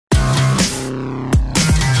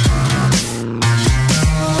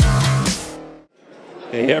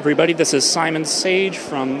Hey everybody, this is Simon Sage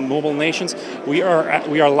from Mobile Nations. We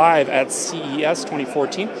are live at CES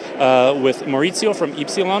 2014 with Maurizio from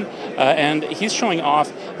Ypsilon, and he's showing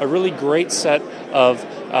off a really great set of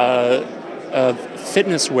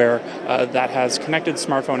fitness wear that has connected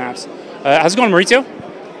smartphone apps. How's it going, Maurizio?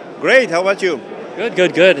 Great. How about you? Good,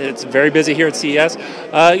 good, good. It's very busy here at CES.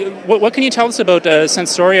 What can you tell us about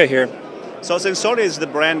Sensoria here? So Sensoria is the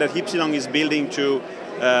brand that Ypsilon is building to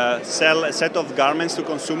sell a set of garments to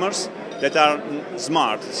consumers that are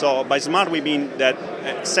smart. So by smart we mean that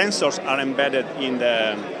sensors are embedded in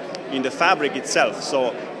the fabric itself.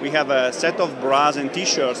 So we have a set of bras and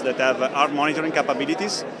t-shirts that have heart monitoring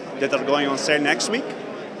capabilities that are going on sale next week,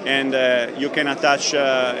 and you can attach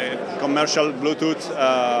a commercial Bluetooth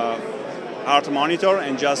heart monitor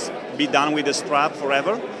and just be done with the strap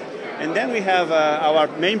forever. And then we have our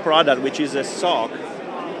main product, which is a sock,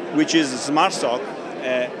 which is a smart sock,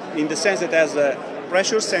 in the sense that it has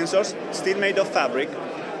pressure sensors, still made of fabric,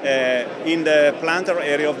 in the plantar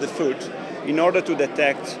area of the foot, in order to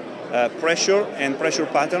detect pressure and pressure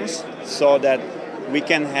patterns, so that we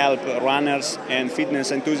can help runners and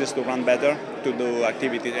fitness enthusiasts to run better, to do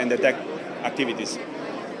activities and detect activities.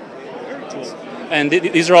 Very cool. And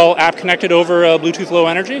these are all app connected over Bluetooth Low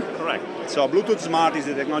Energy? Correct. So Bluetooth Smart is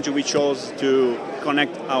the technology we chose to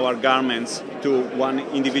connect our garments to one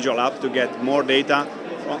individual app to get more data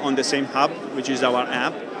on the same hub, which is our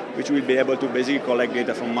app, which will be able to basically collect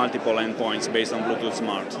data from multiple endpoints based on Bluetooth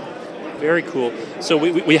Smart. Very cool. So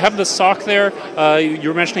we have the sock there. You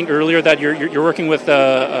were mentioning earlier that you're working with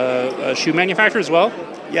a shoe manufacturer as well?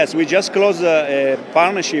 Yes, we just closed a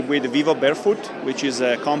partnership with Vivo Barefoot, which is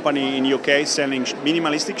a company in UK selling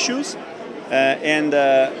minimalistic shoes. And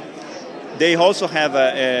they also have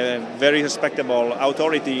a very respectable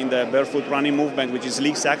authority in the barefoot running movement, which is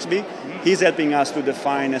Lee Saxby. He's helping us to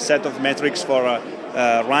define a set of metrics for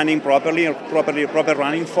running properly, proper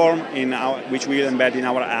running form, which we'll embed in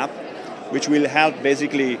our app, which will help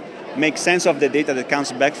basically make sense of the data that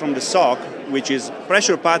comes back from the sock, which is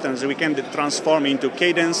pressure patterns that we can transform into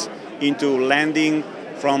cadence, into landing,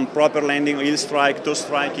 from proper landing, heel strike, toe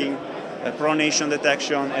striking, pronation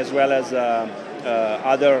detection, as well as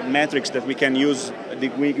other metrics that we can use,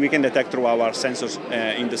 we can detect through our sensors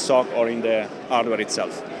in the sock or in the hardware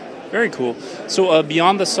itself. Very cool. So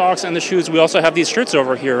beyond the socks and the shoes, we also have these shirts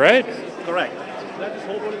over here, right? Correct.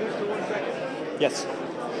 Yes.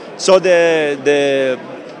 So the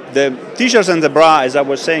t-shirts and the bra, as I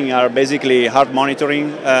was saying, are basically heart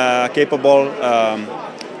monitoring capable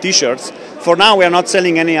t-shirts. For now, we are not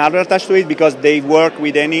selling any hardware attached to it because they work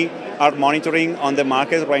with any heart monitoring on the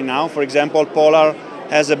market right now. For example, Polar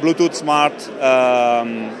has a Bluetooth Smart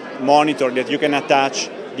monitor that you can attach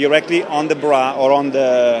directly on the bra or on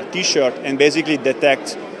the t-shirt and basically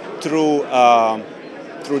detect through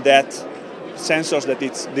that sensors that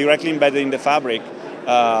it's directly embedded in the fabric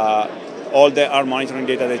all the heart monitoring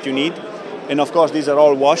data that you need. And of course, these are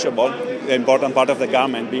all washable, the important part of the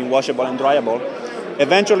garment being washable and dryable.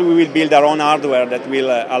 Eventually, we will build our own hardware that will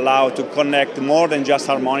allow to connect more than just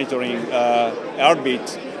heart monitoring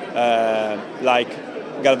heartbeat,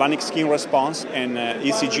 like galvanic skin response and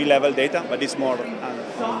ECG level data, but it's more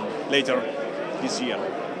later this year.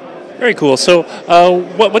 Very cool. So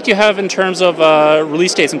what do you have in terms of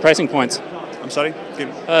release dates and pricing points? I'm sorry?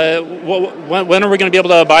 When are we going to be able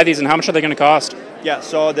to buy these and how much are they going to cost? Yeah,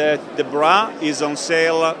 so the bra is on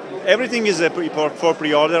sale. Everything is for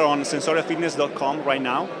pre-order on sensoriafitness.com right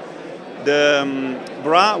now. The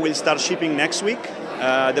bra will start shipping next week.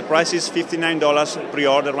 The price is $59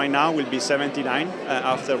 pre-order right now, will be $79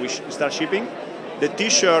 after we start shipping. The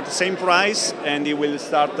t-shirt, same price, and it will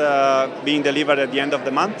start being delivered at the end of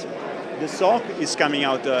the month. The sock is coming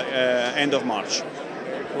out end of March.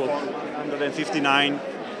 Cool. $159,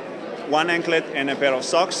 one anklet and a pair of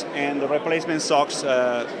socks, and the replacement socks,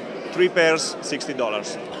 3 pairs,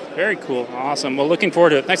 $60. Very cool. Awesome. Well, looking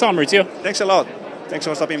forward to it. Thanks a lot, Maurizio. Thanks a lot. Thanks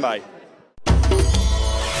for stopping by.